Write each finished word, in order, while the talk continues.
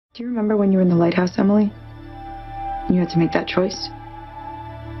Do you remember when you were in the lighthouse, Emily? You had to make that choice.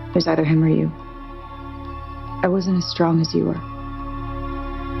 It was either him or you. I wasn't as strong as you were.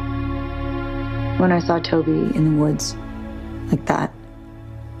 When I saw Toby in the woods, like that,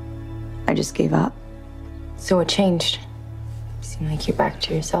 I just gave up. So what changed? You seem like you're back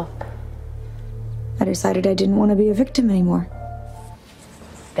to yourself. I decided I didn't want to be a victim anymore.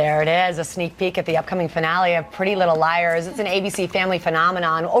 There it is, a sneak peek at the upcoming finale of Pretty Little Liars. It's an ABC Family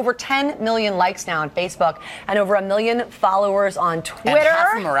phenomenon. Over 10 million likes now on Facebook and over 1 million followers on Twitter. And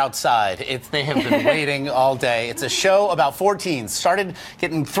half of them are outside. They have been waiting all day. It's a show about 4 teens started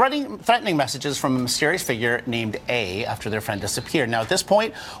getting threatening messages from a mysterious figure named A after their friend disappeared. Now, at this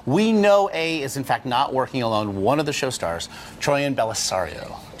point, we know A is in fact not working alone. One of the show stars, Troian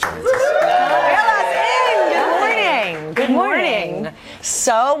Bellisario, joins us. Good morning.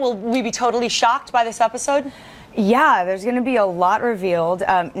 So, will we be totally shocked by this episode? Yeah, there's going to be a lot revealed.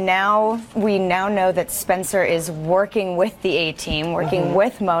 We now know that Spencer is working with the A-team, working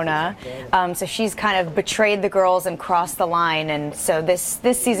with Mona. So she's kind of betrayed the girls and crossed the line. And so this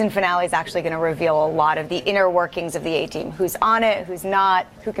season finale is actually going to reveal a lot of the inner workings of the A-team. Who's on it, who's not,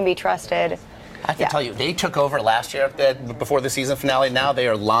 who can be trusted. I have to tell you, they took over last year before the season finale. Now they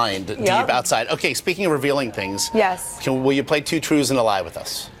are lined deep outside. Okay, speaking of revealing things. Yes. Will you play 2 truths and a lie with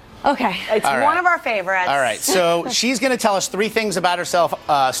us? Okay. It's one of our favorites. All right, so she's going to tell us 3 things about herself,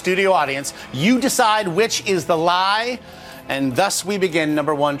 studio audience. You decide which is the lie, and thus we begin.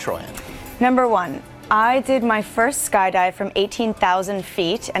 Number 1, Troian. Number 1. I did my first skydive from 18,000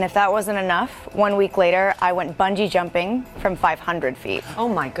 feet, and if that wasn't enough, 1 week later, I went bungee jumping from 500 feet. Oh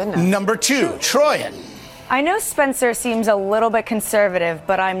my goodness. Number 2, Troian. I know Spencer seems a little bit conservative,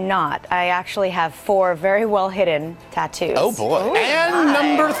 but I'm not. I actually have 4 very well hidden tattoos. Oh boy. Ooh, and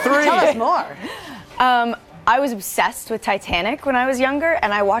number 3. Tell us more. I was obsessed with Titanic when I was younger,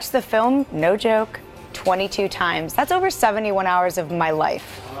 and I watched the film, no joke, 22 times. That's over 71 hours of my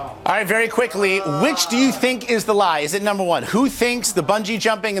life. All right, very quickly, which do you think is the lie? Is it number 1? Who thinks the bungee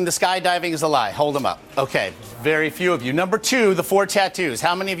jumping and the skydiving is a lie? Hold them up. Okay, very few of you. Number 2, the 4 tattoos.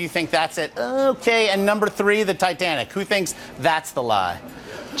 How many of you think that's it? Okay, and number 3, the Titanic. Who thinks that's the lie?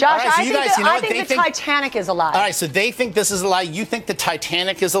 Josh, right, so I think the Titanic is a lie. All right, so they think this is a lie. You think the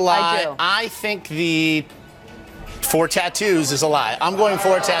Titanic is a lie. I do. I think the 4 tattoos is a lie. I'm going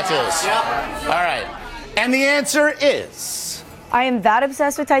 4 tattoos. Yep. All right. And the answer is... I am that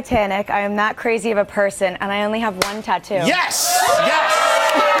obsessed with Titanic, I am that crazy of a person, and I only have 1 tattoo. Yes!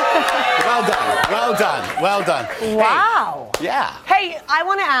 Yes! Well done. Well done. Well done. Wow. Hey, yeah. Hey, I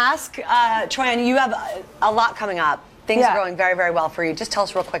want to ask, Troian, you have a lot coming up. Things are going very, very well for you. Just tell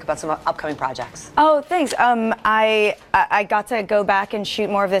us real quick about some upcoming projects. Oh, thanks. I got to go back and shoot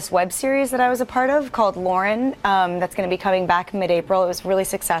more of this web series that I was a part of called Lauren. That's going to be coming back mid-April. It was really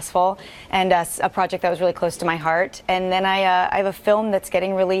successful and a project that was really close to my heart. And then I have a film that's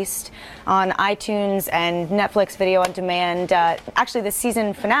getting released on iTunes and Netflix Video on Demand. Actually, the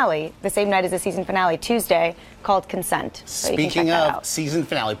season finale, the same night as the season finale, Tuesday, called Consent. So speaking of season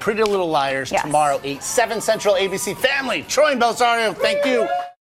finale, Pretty Little Liars, tomorrow, 8/7 Central ABC Family. Troian Bellisario, thank you.